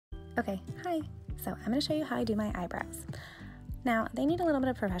Okay, hi. So I'm going to show you how I do my eyebrows. Now, they need a little bit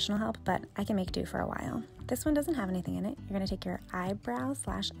of professional help, but I can make do for a while. This one doesn't have anything in it. You're going to take your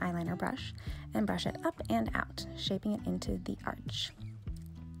eyebrow/eyeliner brush and brush it up and out, shaping it into the arch.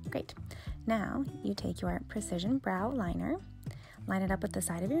 Great. Now, you take your precision brow liner, line it up with the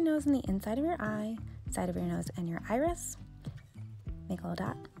side of your nose and the inside of your eye, side of your nose and your iris, make a little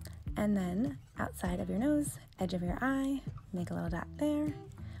dot, and then outside of your nose, edge of your eye, make a little dot there.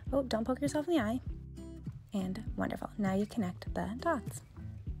 Oh, don't poke yourself in the eye. And wonderful. Now you connect the dots.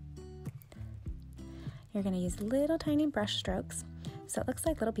 You're going to use little tiny brush strokes so it looks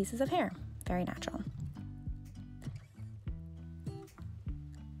like little pieces of hair. Very natural.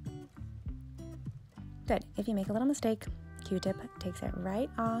 Good. If you make a little mistake, Q-tip takes it right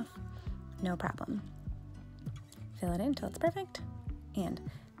off. No problem. Fill it in until it's perfect. And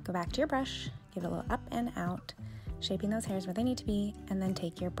go back to your brush, give it a little up and out, shaping those hairs where they need to be, and then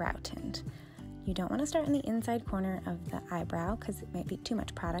take your brow tint. You don't want to start in the inside corner of the eyebrow because it might be too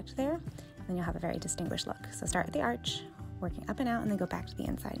much product there, and then you'll have a very distinguished look. So start at the arch, working up and out, and then go back to the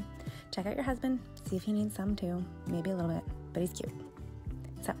inside. Check out your husband, see if he needs some too, maybe a little bit, but he's cute.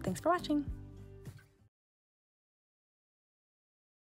 So thanks for watching.